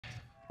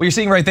What you're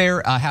seeing right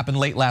there happened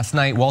late last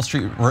night. Wall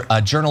Street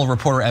Journal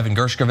reporter Evan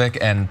Gershkovich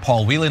and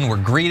Paul Whelan were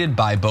greeted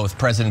by both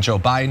President Joe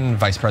Biden,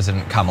 Vice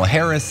President Kamala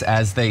Harris,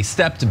 as they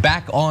stepped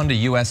back onto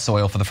US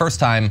soil for the first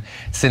time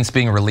since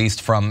being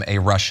released from a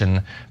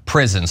Russian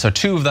prison. So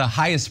two of the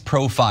highest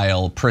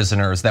profile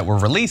prisoners that were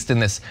released in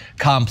this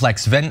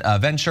complex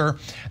venture.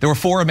 There were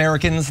 4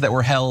 Americans that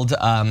were held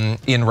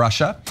in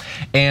Russia.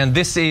 And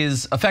this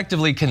is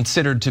effectively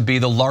considered to be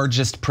the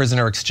largest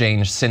prisoner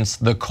exchange since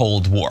the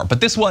Cold War.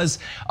 But this was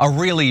a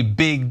really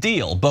big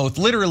deal, both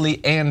literally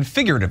and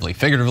figuratively.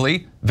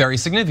 Figuratively, very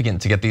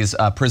significant to get these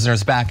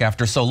prisoners back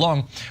after so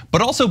long,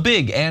 but also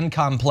big and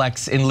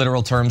complex in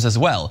literal terms as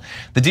well.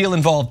 The deal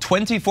involved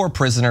 24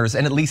 prisoners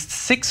in at least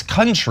 6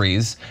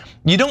 countries.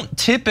 You don't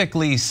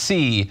typically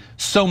see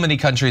so many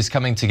countries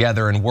coming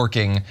together and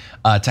working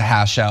to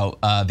hash out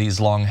these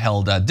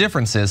long-held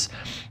differences.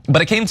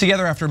 But it came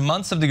together after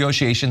months of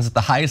negotiations at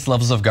the highest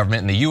levels of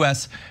government in the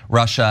US,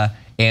 Russia,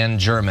 and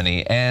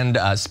Germany. And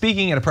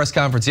speaking at a press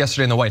conference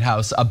yesterday in the White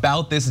House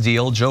about this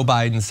deal, Joe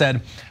Biden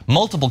said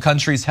multiple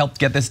countries helped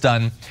get this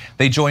done.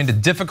 They joined a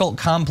difficult,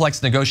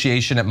 complex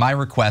negotiation at my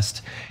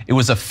request. It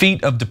was a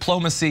feat of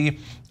diplomacy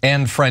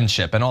and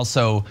friendship, and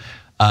also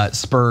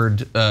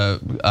spurred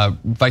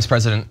Vice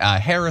President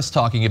Harris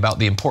talking about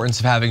the importance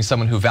of having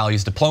someone who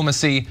values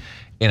diplomacy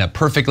in a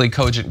perfectly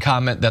cogent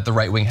comment that the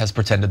right wing has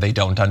pretended they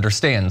don't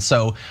understand.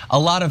 So a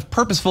lot of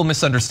purposeful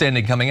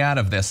misunderstanding coming out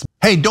of this.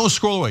 Hey, don't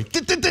scroll away.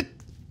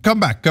 Come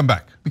back.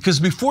 Because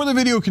before the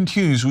video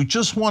continues, we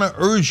just want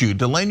to urge you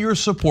to lend your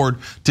support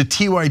to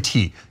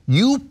TYT.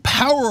 You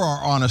power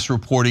our honest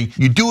reporting.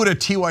 You do it at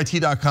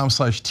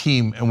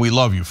tyt.com/team, and we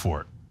love you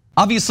for it.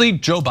 Obviously,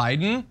 Joe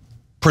Biden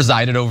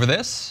presided over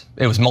this.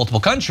 It was multiple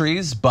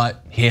countries,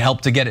 but he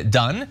helped to get it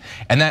done.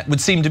 And that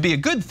would seem to be a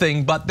good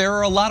thing, but there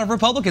are a lot of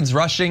Republicans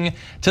rushing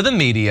to the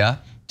media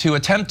to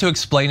attempt to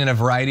explain in a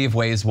variety of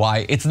ways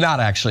why it's not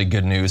actually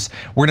good news.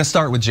 We're gonna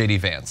start with JD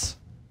Vance.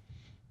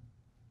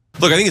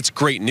 Look, I think it's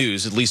great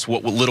news, at least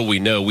what little we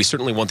know. We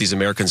certainly want these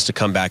Americans to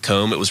come back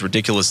home. It was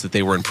ridiculous that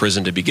they were in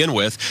prison to begin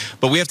with,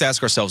 but we have to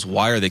ask ourselves,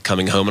 why are they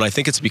coming home? And I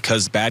think it's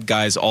because bad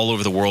guys all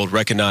over the world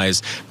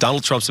recognize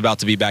Donald Trump's about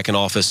to be back in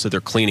office, so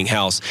they're cleaning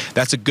house.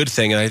 That's a good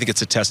thing, and I think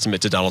it's a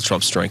testament to Donald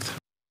Trump's strength.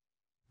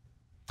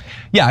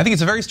 Yeah, I think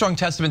it's a very strong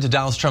testament to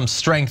Donald Trump's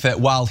strength that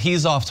while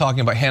he's off talking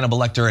about Hannibal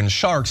Lecter and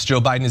sharks, Joe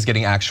Biden is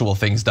getting actual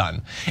things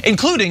done,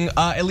 including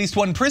at least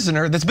one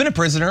prisoner that's been a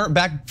prisoner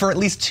back for at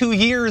least 2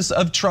 years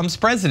of Trump's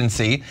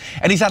presidency.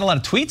 And he's had a lot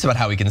of tweets about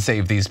how he can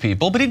save these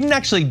people, but he didn't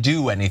actually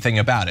do anything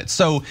about it.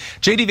 So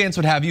JD Vance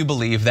would have you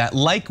believe that,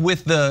 like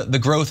with the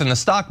growth in the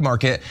stock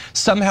market,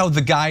 somehow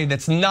the guy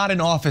that's not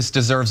in office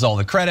deserves all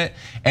the credit,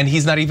 and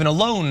he's not even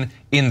alone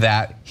in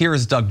that. Here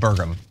is Doug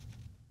Burgum.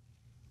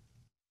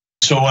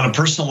 So on a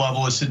personal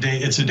level, it's a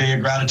day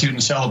of gratitude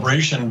and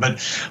celebration. But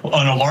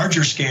on a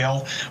larger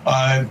scale,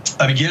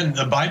 again,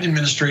 the Biden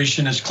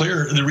administration is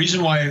clear. The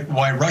reason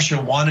why Russia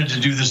wanted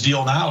to do this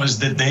deal now is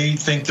that they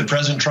think that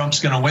President Trump's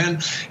going to win,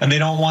 and they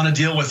don't want to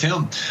deal with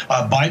him.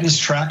 Biden's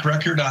track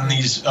record on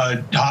these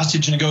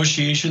hostage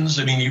negotiations.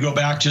 I mean, you go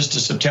back just to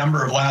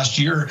September of last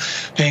year,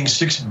 paying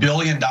 $6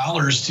 billion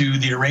to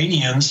the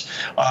Iranians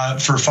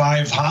for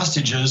 5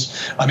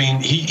 hostages. I mean,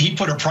 he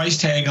put a price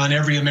tag on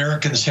every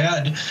American's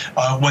head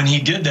when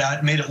he did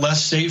that, made it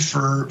less safe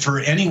for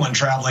anyone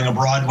traveling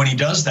abroad when he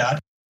does that.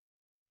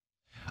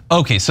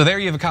 Okay, so there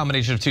you have a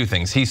combination of 2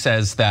 things. He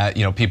says that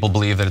people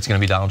believe that it's going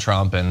to be Donald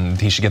Trump and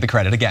he should get the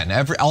credit again.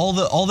 All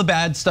the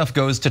bad stuff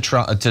goes to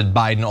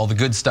Biden. All the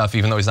good stuff,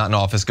 even though he's not in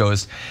office,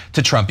 goes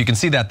to Trump. You can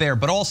see that there,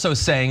 but also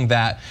saying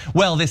that,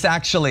 well, this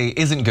actually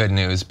isn't good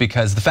news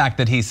because the fact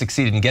that he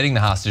succeeded in getting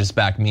the hostages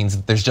back means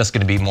that there's just going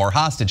to be more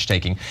hostage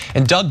taking.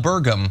 And Doug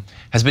Burgum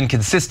has been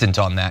consistent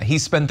on that. He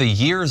spent the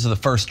years of the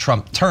first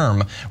Trump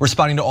term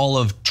responding to all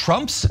of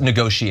Trump's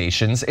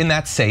negotiations in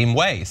that same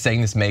way, saying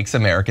this makes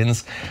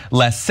Americans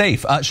less safe.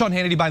 Sean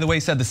Hannity, by the way,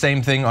 said the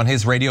same thing on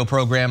his radio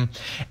program.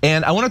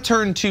 And I want to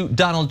turn to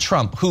Donald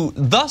Trump, who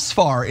thus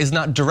far is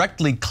not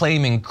directly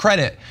claiming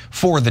credit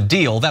for the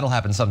deal. That'll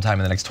happen sometime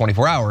in the next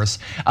 24 hours,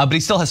 but he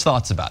still has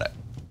thoughts about it.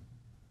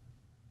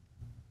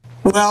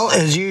 Well,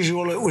 as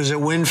usual, it was a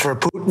win for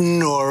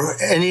Putin or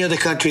any other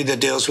country that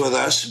deals with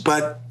us,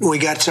 but we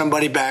got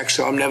somebody back,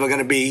 so I'm never going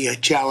to be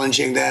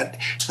challenging that.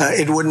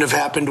 It wouldn't have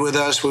happened with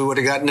us. We would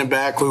have gotten it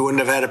back. We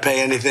wouldn't have had to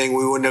pay anything.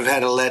 We wouldn't have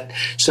had to let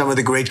some of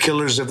the great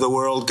killers of the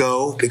world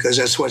go, because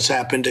that's what's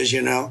happened, as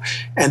you know.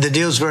 And the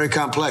deal's very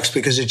complex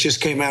because it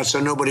just came out, so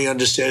nobody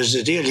understands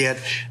the deal yet.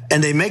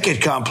 And they make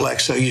it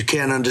complex, so you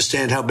can't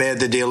understand how bad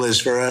the deal is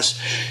for us.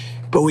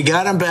 But we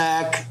got him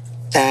back.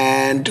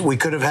 And we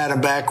could have had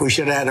him back. We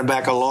should have had him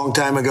back a long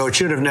time ago. It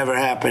should have never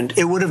happened.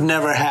 It would have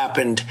never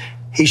happened.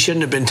 He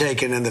shouldn't have been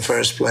taken in the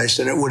first place,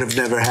 and it would have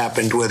never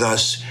happened with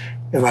us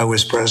if I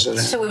was president.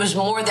 So it was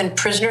more than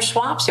prisoner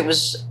swaps? It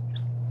was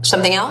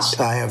something else?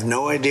 I have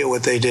no idea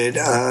what they did.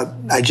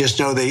 I just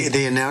know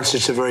they announced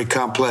it's a very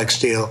complex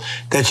deal.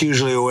 That's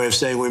usually a way of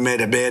saying we made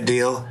a bad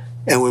deal,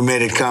 and we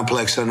made it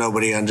complex so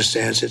nobody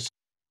understands it.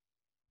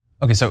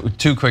 Okay, so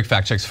 2 quick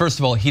fact checks. First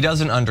of all, he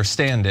doesn't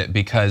understand it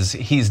because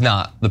he's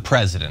not the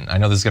president. I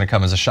know this is gonna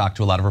come as a shock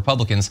to a lot of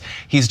Republicans.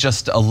 He's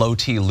just a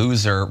low-T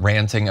loser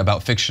ranting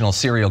about fictional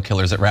serial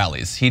killers at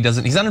rallies.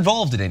 He's not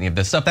involved in any of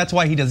this stuff. That's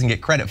why he doesn't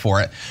get credit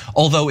for it.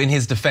 Although in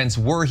his defense,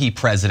 were he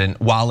president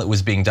while it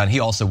was being done,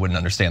 he also wouldn't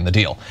understand the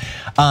deal.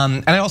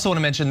 And I also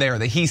wanna mention there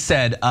that he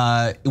said,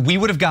 we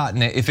would have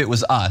gotten it if it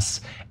was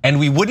us, and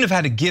we wouldn't have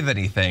had to give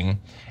anything,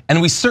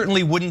 and we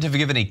certainly wouldn't have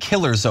given any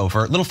killers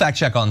over. Little fact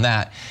check on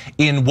that.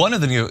 In one of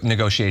the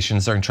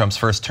negotiations during Trump's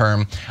first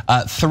term,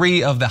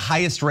 3 of the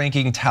highest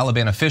ranking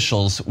Taliban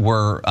officials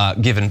were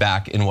given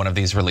back in one of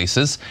these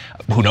releases.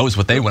 Who knows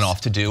what they went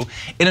off to do.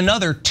 In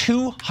another,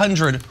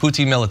 200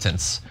 Houthi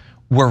militants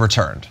were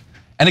returned.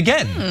 And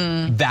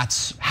again,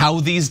 that's how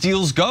these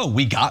deals go.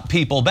 We got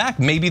people back.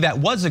 Maybe that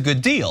was a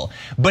good deal,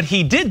 but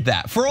he did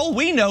that. For all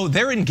we know,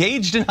 they're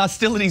engaged in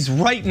hostilities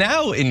right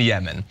now in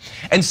Yemen.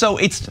 And so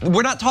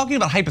we're not talking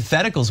about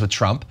hypotheticals with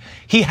Trump.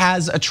 He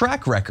has a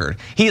track record.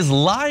 He is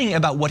lying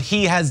about what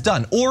he has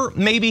done, or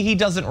maybe he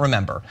doesn't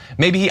remember.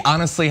 Maybe he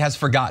honestly has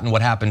forgotten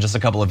what happened just a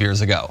couple of years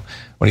ago.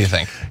 What do you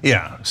think?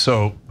 Yeah,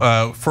 so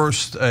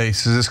first he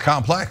says it's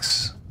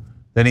complex.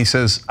 Then he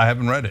says, I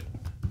haven't read it.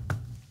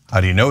 How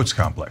do you know it's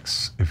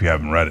complex if you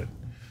haven't read it?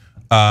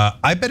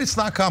 I bet it's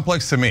not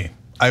complex to me.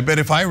 I bet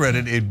if I read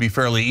it, it'd be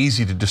fairly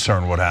easy to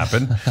discern what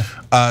happened.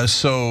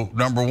 So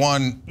number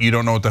one, you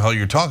don't know what the hell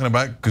you're talking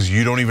about because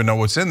you don't even know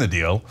what's in the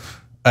deal.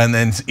 And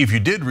then if you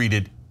did read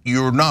it,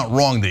 you're not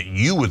wrong that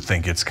you would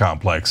think it's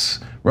complex.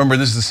 Remember,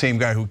 this is the same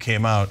guy who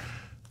came out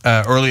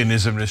early in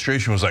his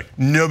administration was like,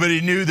 nobody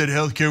knew that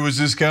healthcare was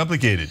this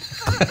complicated.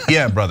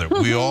 Yeah, brother,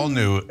 we all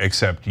knew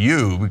except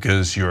you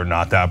because you're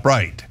not that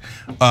bright.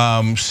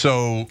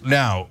 So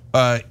now,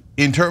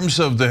 in terms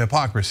of the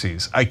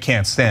hypocrisies, I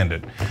can't stand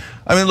it.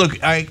 I mean,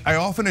 look, I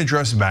often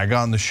address MAGA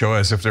on the show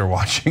as if they're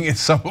watching it.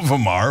 Some of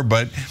them are,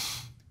 but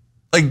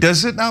like,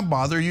 does it not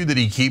bother you that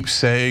he keeps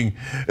saying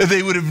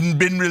they would have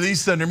been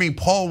released under me?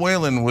 Paul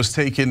Whelan was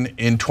taken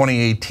in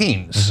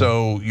 2018,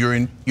 so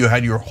you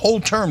had your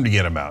whole term to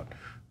get him out,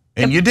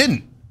 and you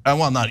didn't.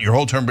 Well, not your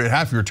whole term, but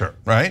half your term,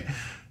 right?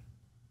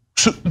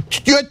 So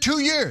you had 2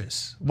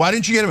 years. Why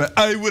didn't you get him out?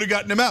 I would have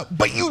gotten him out,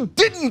 but you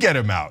didn't get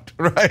him out,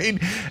 right?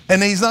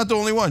 And he's not the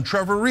only one.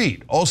 Trevor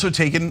Reed, also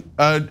taken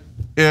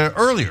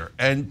earlier,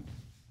 and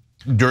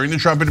during the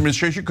Trump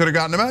administration, could have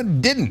gotten him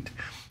out, didn't.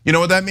 You know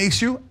what that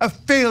makes you? A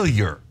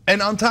failure.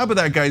 And on top of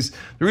that, guys,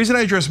 the reason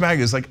I address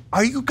MAGA is like,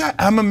 are you guys?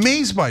 I'm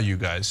amazed by you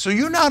guys. So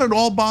you're not at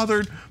all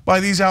bothered by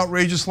these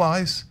outrageous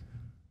lies?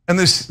 And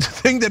this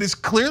thing that is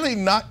clearly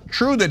not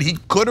true that he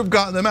could have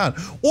gotten them out.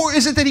 Or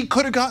is it that he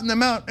could have gotten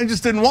them out and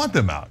just didn't want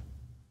them out?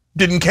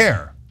 Didn't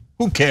care.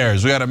 Who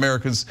cares? We got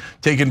Americans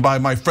taken by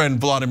my friend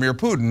Vladimir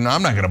Putin.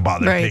 I'm not gonna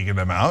bother taking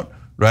them out,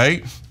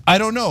 right? I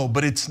don't know,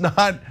 but it's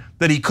not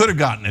that he could have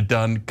gotten it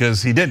done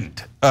because he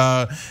didn't.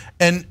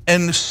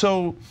 And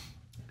so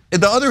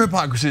the other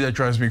hypocrisy that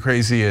drives me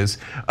crazy is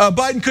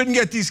Biden couldn't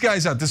get these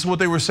guys out. This is what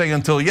they were saying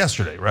until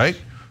yesterday, right?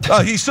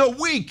 He's so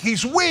weak,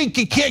 he's weak,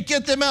 he can't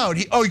get them out.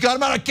 He got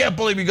him out, I can't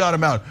believe he got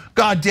him out.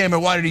 God damn it,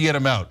 why did he get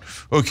him out?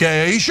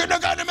 Okay, he shouldn't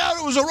have gotten him out,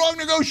 it was a wrong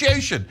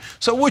negotiation.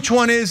 So which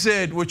one is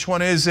it, which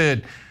one is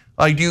it?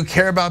 Like, do you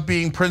care about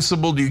being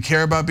principled? Do you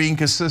care about being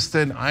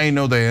consistent? I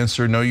know the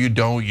answer, no you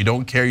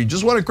don't care, you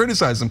just wanna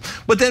criticize them.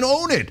 But then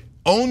own it,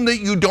 own that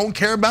you don't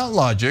care about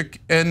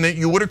logic and that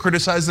you would have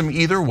criticized them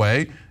either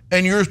way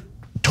and you're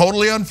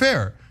totally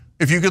unfair.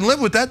 If you can live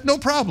with that, no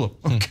problem,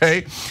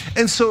 okay?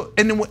 And so,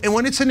 and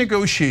when it's a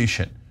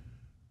negotiation,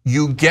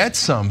 you get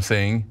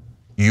something,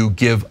 you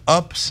give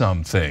up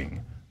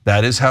something.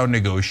 That is how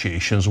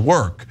negotiations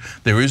work.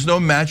 There is no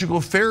magical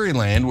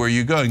fairyland where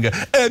you go and go,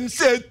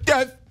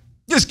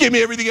 just give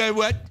me everything I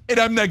want and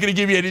I'm not gonna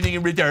give you anything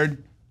in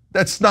return.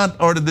 That's not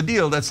art of the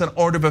deal, that's an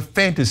art of a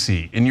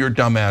fantasy in your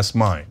dumbass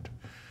mind.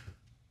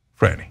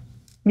 Franny.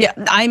 Yeah,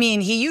 I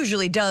mean, he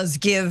usually does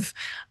give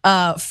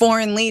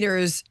foreign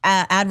leaders,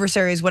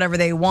 adversaries, whatever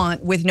they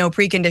want with no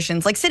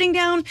preconditions, like sitting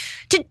down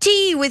to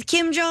tea with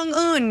Kim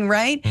Jong-un,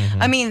 right?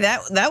 I mean,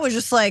 that was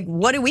just like,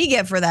 what do we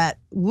get for that?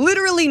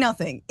 Literally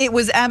nothing. It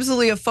was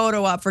absolutely a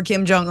photo op for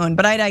Kim Jong-un,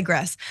 but I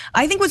digress.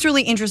 I think what's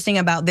really interesting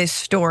about this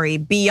story,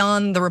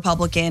 beyond the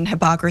Republican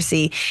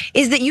hypocrisy,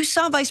 is that you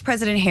saw Vice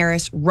President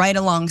Harris right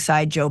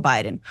alongside Joe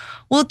Biden.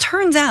 Well, it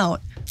turns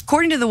out,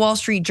 according to the Wall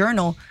Street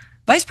Journal,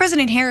 Vice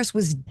President Harris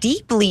was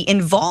deeply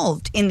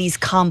involved in these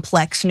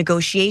complex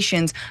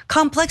negotiations.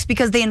 Complex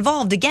because they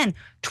involved, again,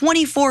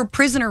 24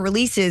 prisoner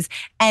releases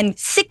and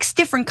 6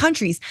 different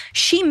countries.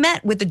 She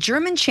met with the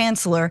German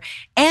Chancellor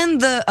and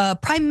the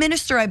Prime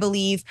Minister, I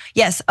believe,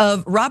 yes,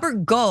 of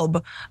Robert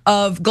Golob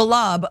of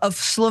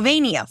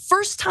Slovenia.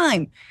 First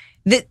time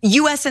that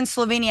US and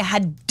Slovenia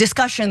had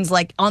discussions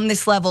like on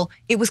this level.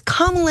 It was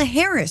Kamala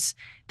Harris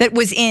that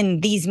was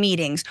in these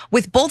meetings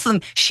with both of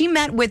them. She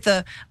met with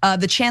the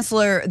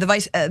chancellor,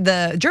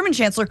 the German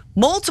chancellor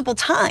multiple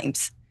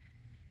times,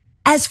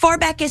 as far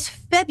back as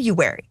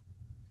February.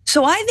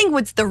 So I think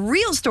what's the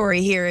real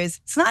story here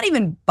is it's not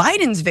even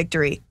Biden's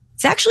victory,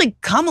 it's actually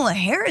Kamala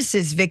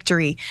Harris's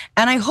victory.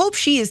 And I hope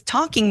she is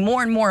talking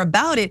more and more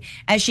about it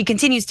as she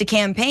continues to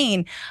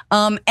campaign.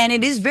 And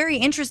it is very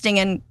interesting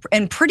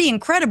and pretty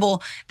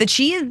incredible that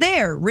she is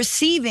there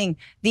receiving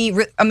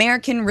the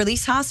American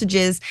release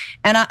hostages.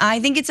 And I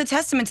think it's a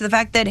testament to the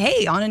fact that,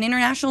 hey, on an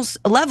international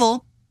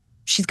level,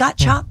 she's got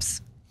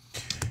chops.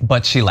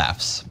 But she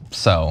laughs,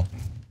 so.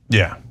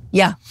 Yeah.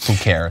 Yeah. Who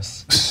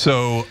cares?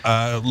 So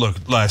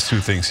look, last two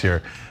things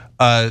here.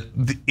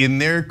 In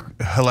their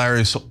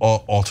hilarious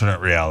alternate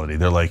reality,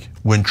 they're like,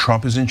 when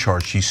Trump is in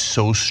charge, he's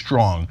so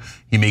strong,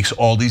 he makes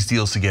all these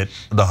deals to get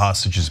the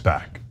hostages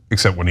back,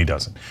 except when he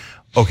doesn't.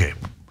 Okay,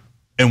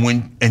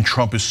 and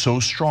Trump is so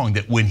strong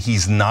that when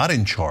he's not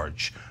in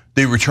charge,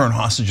 they return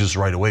hostages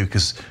right away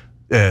because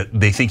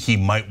they think he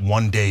might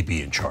one day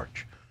be in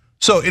charge.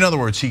 So in other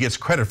words, he gets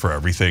credit for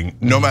everything,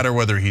 no matter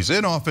whether he's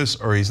in office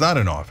or he's not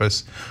in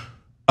office.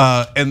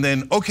 And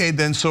then, okay,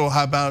 then so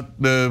how about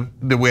the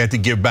we had to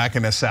give back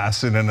an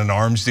assassin and an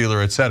arms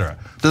dealer, etc.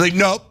 They're like,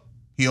 nope,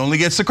 he only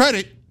gets the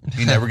credit.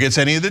 He never gets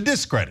any of the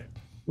discredit.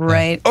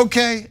 Right.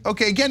 Okay.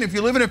 Again, if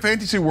you live in a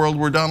fantasy world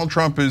where Donald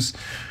Trump is,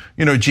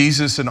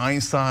 Jesus and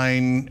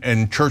Einstein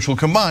and Churchill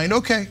combined,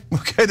 okay,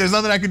 there's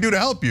nothing I can do to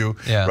help you,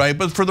 right?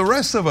 But for the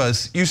rest of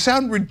us, you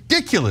sound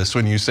ridiculous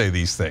when you say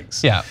these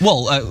things. Yeah,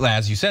 well,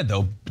 as you said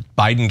though,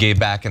 Biden gave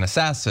back an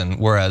assassin,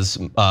 whereas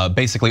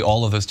basically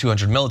all of those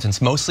 200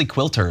 militants, mostly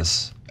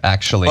quilters,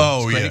 actually.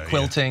 Oh,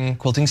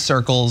 quilting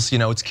circles,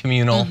 it's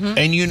communal.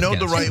 And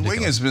the right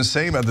wing has been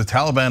saying about the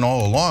Taliban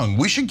all along,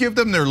 we should give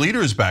them their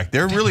leaders back.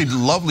 They're really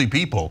lovely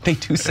people. They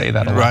do say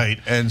that a lot. Right,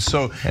 and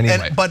so,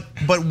 anyway.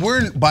 but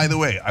we're, by the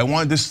way, I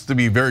want this to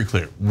be very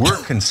clear.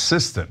 We're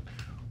consistent.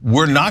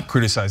 We're not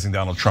criticizing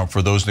Donald Trump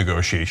for those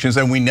negotiations,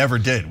 and we never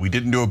did. We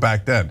didn't do it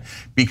back then.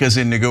 Because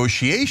in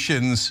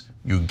negotiations,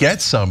 you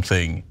get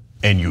something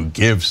and you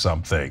give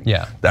something.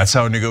 Yeah. That's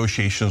how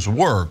negotiations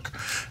work.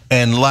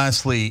 And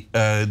lastly,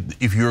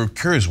 if you're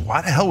curious,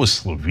 why the hell was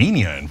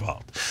Slovenia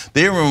involved?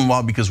 They were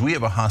involved because we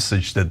have a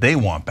hostage that they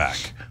want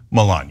back,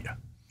 Melania.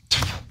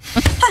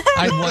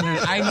 I wondered,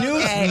 I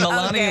knew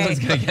Melania was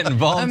gonna get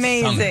involved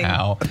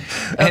somehow.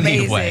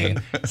 Anyway,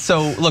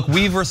 so look,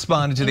 we've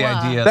responded to the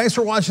idea. Thanks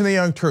for watching The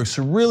Young Turks,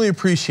 really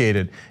appreciate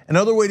it.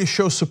 Another way to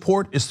show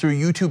support is through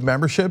YouTube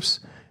memberships.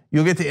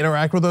 You'll get to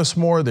interact with us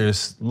more.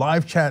 There's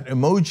live chat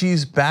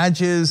emojis,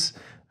 badges.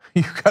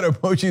 You've got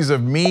emojis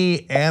of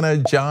me, Anna,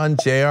 John,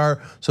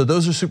 JR. So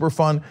those are super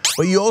fun.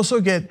 But you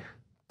also get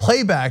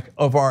playback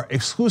of our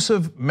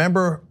exclusive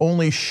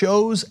member-only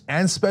shows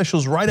and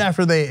specials right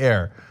after they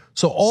air.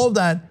 So all of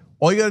that,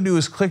 all you gotta do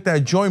is click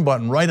that join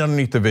button right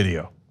underneath the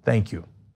video. Thank you.